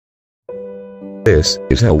This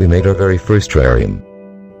is how we made our very first terrarium.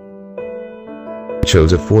 We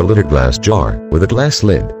chose a 4-liter glass jar with a glass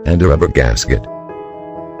lid and a rubber gasket.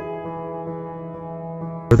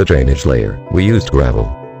 For the drainage layer, we used gravel.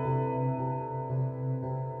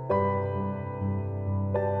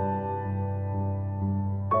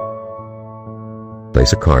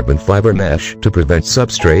 Place a carbon fiber mesh to prevent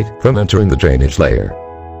substrate from entering the drainage layer.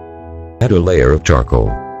 Add a layer of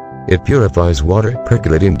charcoal. It purifies water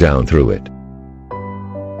percolating down through it.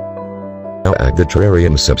 Now add the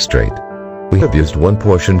terrarium substrate. We have used 1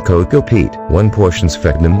 portion coco peat, 1 portion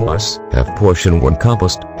sphagnum moss, half portion worm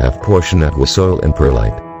compost, half portion aqua soil and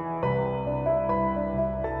perlite.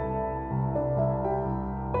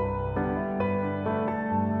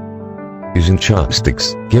 Using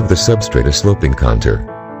chopsticks, give the substrate a sloping contour.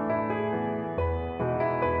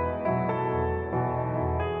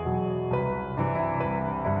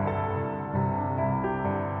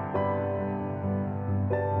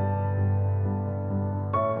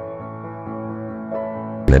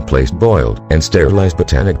 Then place boiled and sterilized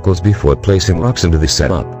botanicals before placing rocks into the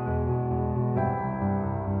setup.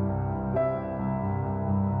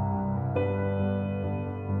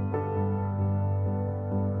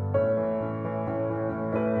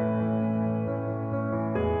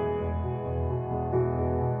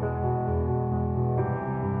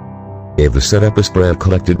 Give the setup a spray of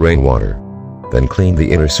collected rainwater. Then clean the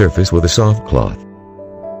inner surface with a soft cloth.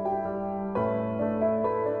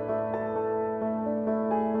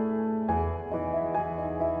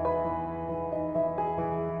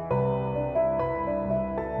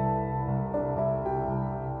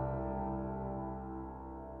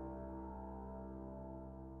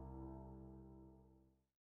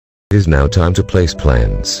 It is now time to place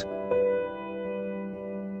plants.